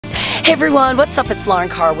Hey everyone, what's up? It's Lauren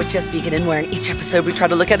Carr with Just Veganin, where in each episode we try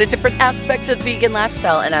to look at a different aspect of the vegan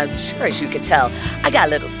lifestyle, and I'm sure as you can tell, I got a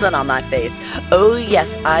little sun on my face. Oh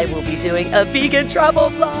yes, I will be doing a vegan travel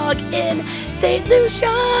vlog in Saint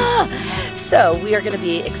Lucia. So we are going to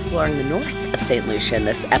be exploring the north of Saint Lucia in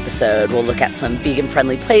this episode. We'll look at some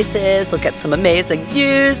vegan-friendly places, look at some amazing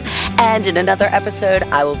views, and in another episode,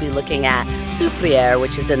 I will be looking at Soufriere,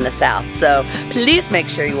 which is in the south. So please make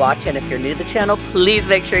sure you watch, and if you're new to the channel, please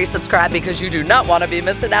make sure you subscribe because you do not want to be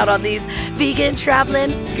missing out on these vegan traveling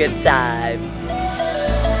good times.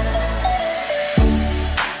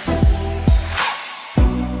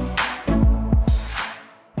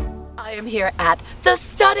 I am here at the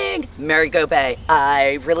stunning Marigot Bay.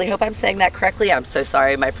 I really hope I'm saying that correctly. I'm so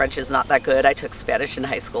sorry, my French is not that good. I took Spanish in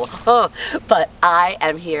high school. But I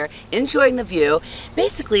am here enjoying the view.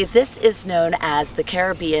 Basically, this is known as the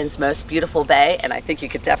Caribbean's most beautiful bay, and I think you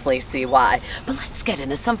could definitely see why. But let's get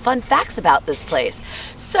into some fun facts about this place.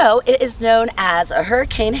 So it is known as a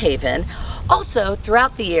hurricane haven. Also,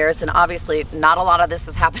 throughout the years, and obviously not a lot of this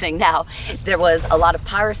is happening now, there was a lot of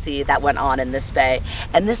piracy that went on in this bay.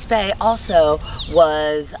 And this bay also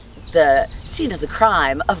was the scene of the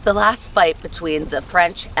crime of the last fight between the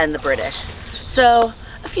French and the British. So,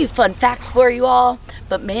 a few fun facts for you all,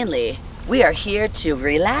 but mainly, we are here to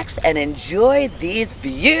relax and enjoy these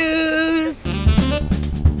views.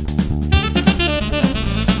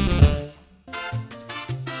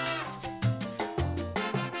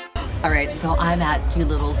 Alright, so I'm at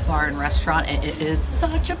Doolittle's Bar and Restaurant, and it is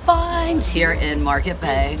such a find here in Market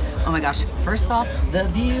Bay. Oh my gosh, first off, the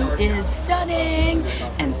view is stunning.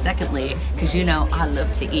 And secondly, because you know I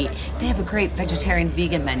love to eat, they have a great vegetarian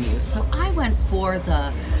vegan menu. So I went for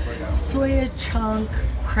the soya chunk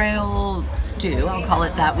Creole stew, I'll call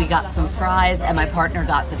it that. We got some fries and my partner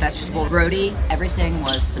got the vegetable roti. Everything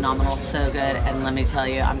was phenomenal, so good. And let me tell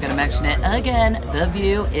you, I'm gonna mention it again, the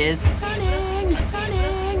view is stunning,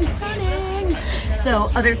 stunning, stunning. So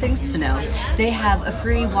other things to know, they have a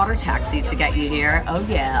free water taxi to get you here. Oh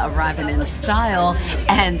yeah, arriving in style.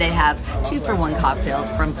 And they have 2-for-1 cocktails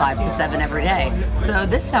from 5 to 7 every day. So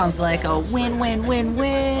this sounds like a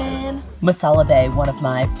win-win-win-win. Masala Bay, one of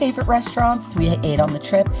my favorite restaurants we ate on the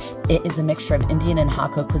trip. It is a mixture of Indian and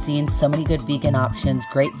Hakka cuisine, so many good vegan options,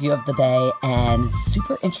 great view of the bay, and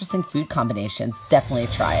super interesting food combinations. Definitely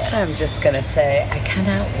try it. I'm just gonna say, I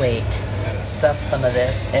cannot wait to stuff some of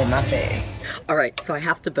this in my face. All right, so I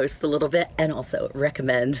have to boast a little bit and also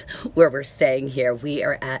recommend where we're staying here. We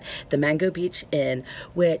are at the Mango Beach Inn,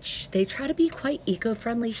 which they try to be quite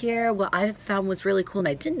eco-friendly here. What I found was really cool, and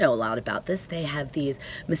I didn't know a lot about this, they have these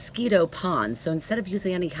mosquito ponds. So instead of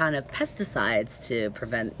using any kind of pesticides to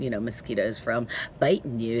prevent, you know, mosquitoes from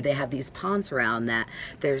biting you, they have these ponds around that.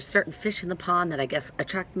 There's certain fish in the pond that I guess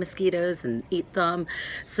attract mosquitoes and eat them.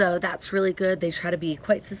 So that's really good. They try to be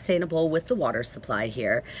quite sustainable with the water supply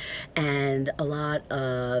here. And a lot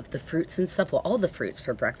of the fruits and stuff, well, all the fruits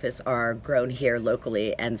for breakfast are grown here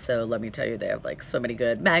locally, and so let me tell you, they have like so many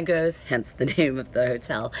good mangoes, hence the name of the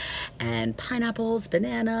hotel, and pineapples,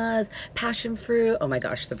 bananas, passion fruit. Oh my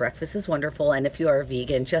gosh, the breakfast is wonderful. And if you are a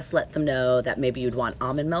vegan, just let them know that maybe you'd want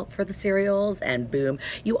almond milk for the cereals, and boom,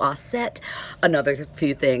 you are set. Another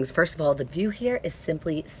few things. First of all, the view here is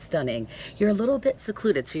simply stunning. You're a little bit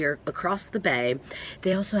secluded, so you're across the bay.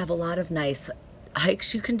 They also have a lot of nice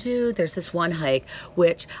hikes you can do. There's this one hike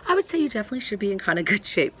which I would say you definitely should be in kind of good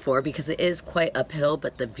shape for because it is quite uphill,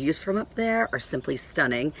 but the views from up there are simply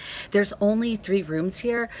stunning. There's only 3 rooms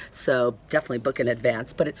here, so definitely book in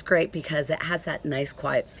advance, but it's great because it has that nice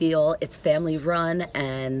quiet feel. It's family run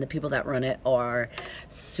and the people that run it are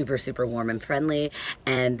super, super warm and friendly,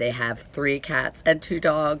 and they have 3 cats and 2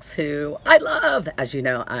 dogs who I love. As you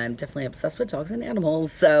know, I'm definitely obsessed with dogs and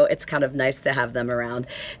animals, so it's kind of nice to have them around.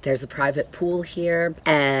 There's a private pool here.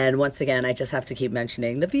 And once again, I just have to keep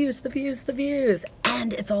mentioning the views, the views, the views.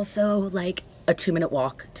 And it's also like a 2-minute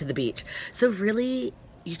walk to the beach. So really,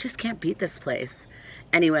 you just can't beat this place.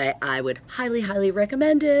 Anyway, I would highly, highly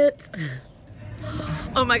recommend it.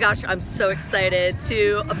 Oh my gosh, I'm so excited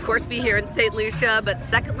to, of course, be here in St. Lucia, but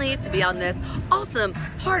secondly, to be on this awesome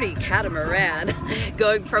party catamaran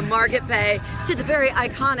going from Market Bay to the very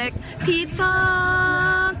iconic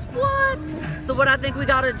Pitons. What? So what I think we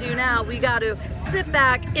gotta do now, we gotta sit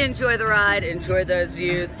back, enjoy the ride, enjoy those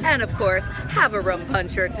views, and of course, have a rum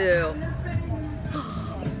punch or two.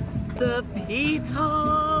 The Pitons.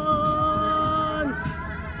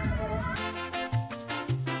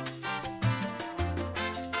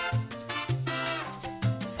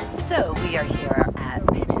 So we are here at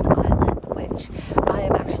Pigeon Island, which I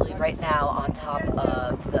am actually right now on top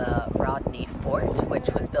of the Rodney Fort, which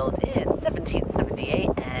was built in 1778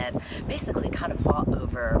 and basically kind of fought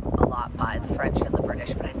over a lot by the French and the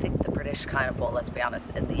British, but I think the British kind of, well, let's be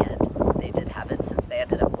honest, in the end, they did have it since they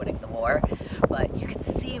ended up winning the war. But you can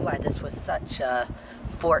see why this was such a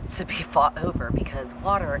fort to be fought over, because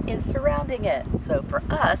water is surrounding it. So for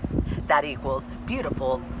us, that equals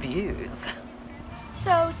beautiful views.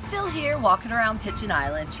 So still here walking around Pigeon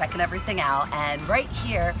Island, checking everything out, and right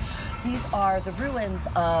here, these are the ruins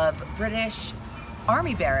of British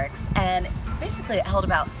Army barracks, and basically it held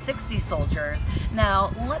about 60 soldiers.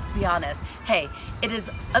 Now, let's be honest, hey, it is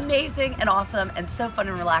amazing and awesome and so fun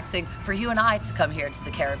and relaxing for you and I to come here to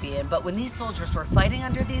the Caribbean, but when these soldiers were fighting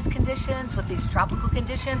under these conditions, with these tropical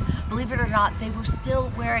conditions, believe it or not, they were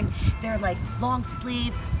still wearing their like long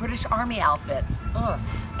sleeve British Army outfits. Ugh.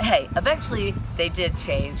 Hey, eventually they did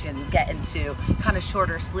change and get into kind of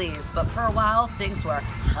shorter sleeves, but for a while things were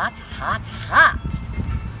hot, hot, hot.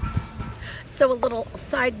 So a little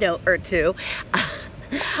side note or two,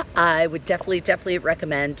 I would definitely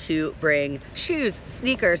recommend to bring shoes,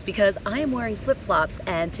 sneakers, because I am wearing flip-flops,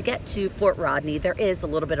 and to get to Fort Rodney, there is a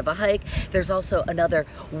little bit of a hike. There's also another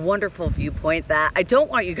wonderful viewpoint that I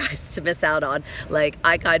don't want you guys to miss out on, like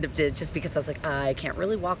I kind of did, just because I was like, I can't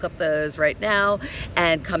really walk up those right now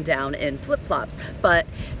and come down in flip-flops. But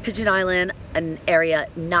Pigeon Island, an area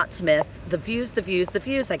not to miss. The views, the views, the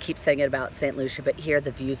views. I keep saying it about St. Lucia, but here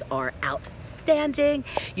the views are outstanding.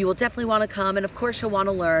 You will definitely want to come, and of course you'll want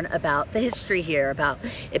to learn about the history here, about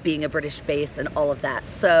it being a British base and all of that.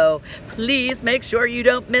 So please make sure you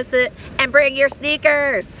don't miss it, and bring your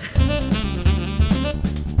sneakers.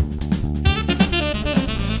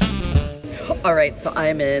 All right, so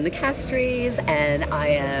I'm in the Castries, and I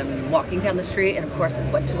am walking down the street, and of course,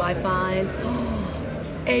 what do I find?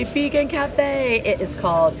 A vegan cafe. It is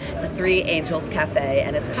called the Three Angels Cafe,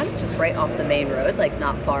 and it's kind of just right off the main road, like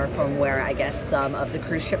not far from where I guess some of the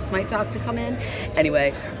cruise ships might dock to come in.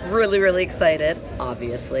 Anyway, really excited,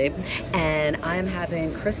 obviously. And I'm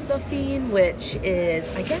having Christophine, which is,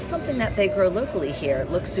 I guess, something that they grow locally here.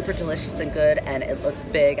 It looks super delicious and good, and it looks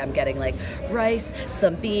big. I'm getting like rice,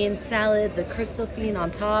 some beans, salad, the Christophine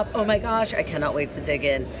on top. Oh my gosh, I cannot wait to dig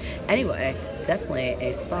in. Anyway, definitely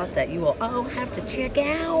a spot that you will all have to check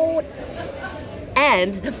out.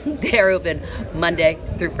 And they're open Monday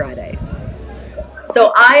through Friday.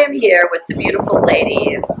 So I am here with the beautiful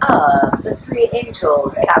ladies of the Three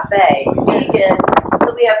Angels Cafe, vegan.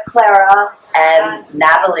 So we have Clara and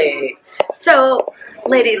Natalie. So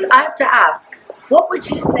ladies, I have to ask, what would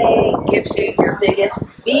you say gives you your biggest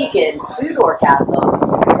vegan food orgasm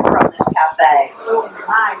from this cafe? Oh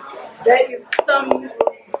my, there is some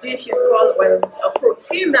dishes called, well, a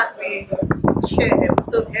protein that we share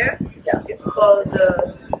serve here. Yeah. It's called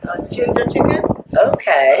ginger chicken.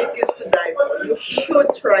 Okay. It is to die for. You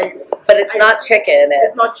should try it. But it's not chicken.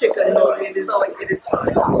 It's not chicken. No, it is soy. It is soy.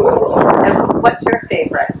 And what's your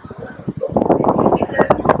favorite?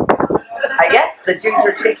 I guess the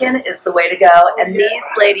ginger chicken is the way to go. And these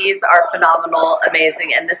ladies are phenomenal,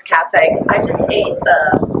 amazing. And this cafe, I just ate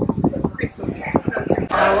the...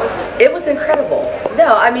 It was incredible.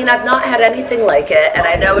 No, I mean, I've not had anything like it, and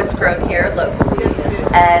I know it's grown here locally,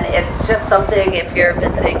 and it's just something, if you're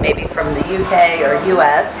visiting maybe from the UK or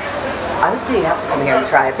US, I would say you have to come here and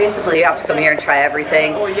try it. Basically, you have to come here and try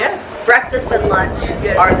everything. Oh, yes. Breakfast and lunch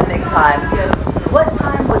are the big times. Yes. What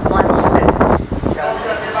time would lunch finish? Just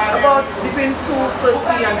about between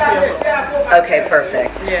 2:30 and 3 o'clock. Okay,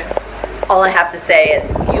 perfect. Yeah. All I have to say is,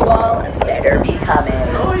 you all better be coming.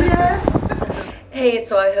 Oh, yes. Hey,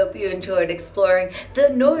 so I hope you enjoyed exploring the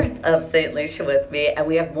north of St. Lucia with me, and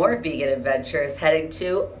we have more vegan adventures heading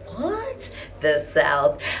to, what? The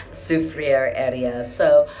south Soufriere area.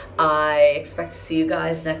 So I expect to see you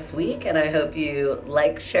guys next week, and I hope you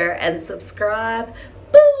like, share, and subscribe.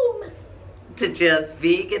 Boom! To Just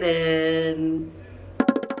Veganin.